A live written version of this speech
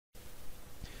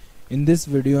In this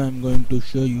video I am going to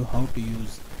show you how to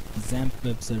use XAMPP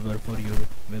web server for your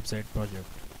website project.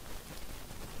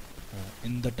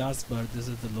 In the taskbar, this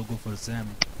is the logo for XAMPP.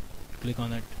 Click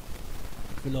on it.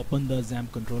 It will open the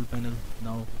XAMPP control panel.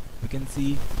 Now we can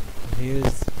see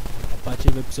here's Apache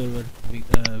web server.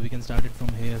 We can start it from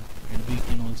here, and we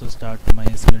can also start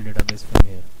MySQL database from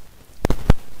here.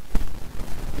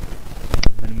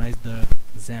 Minimize the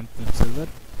XAMPP web server.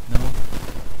 Now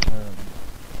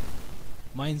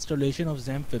my installation of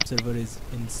XAMPP web server is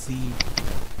in C.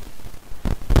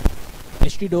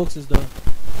 htdocs is the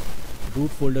root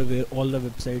folder where all the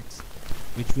websites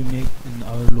which we make in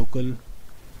our local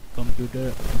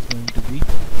computer is going to be.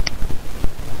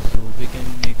 So we can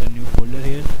make a new folder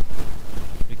here.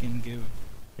 We can give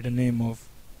it a name of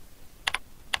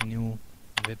new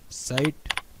website.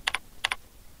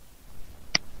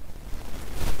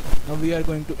 Now we are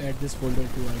going to add this folder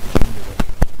to our dreamweaver.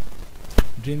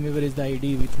 Dreamweaver is the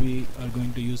ID which we are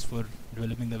going to use for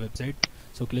developing the website.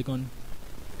 So click on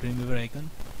Dreamweaver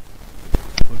icon,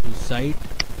 go to site,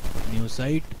 new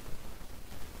site,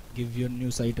 give your new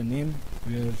site a name.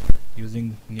 We are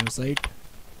using new site,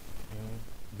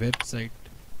 website.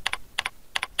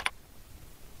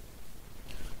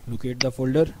 Locate the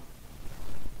folder.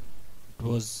 It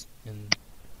was in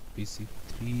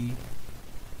PC3,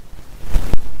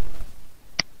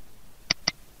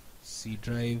 C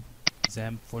drive,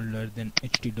 XAMPP folder, then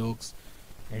htdocs,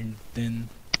 and then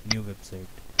new website.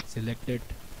 Select it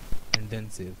and then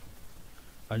save.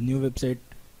 Our new website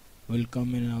will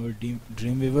come in our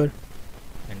Dreamweaver,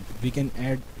 and we can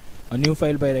add a new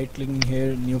file by right clicking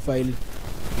here, new file.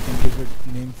 We can give it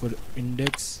name for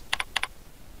index.html,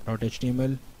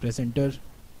 press enter.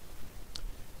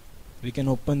 We can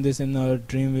open this in our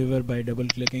Dreamweaver by double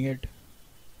clicking it.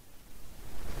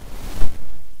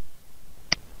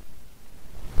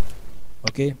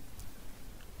 Okay,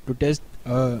 to test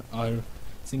our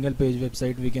single page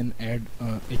website, we can add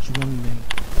a h1 link.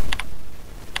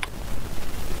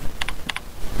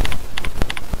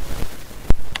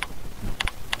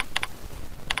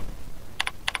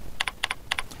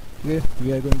 Okay,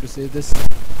 we are going to save this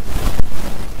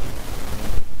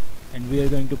and we are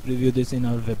going to preview this in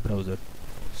our web browser.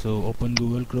 So open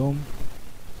Google Chrome.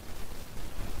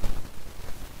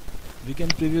 We can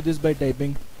preview this by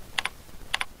typing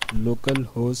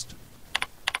localhost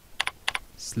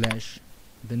 /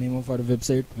 the name of our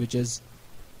website, which is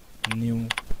new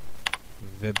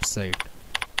website,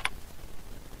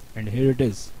 and here it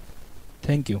is.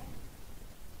 Thank you.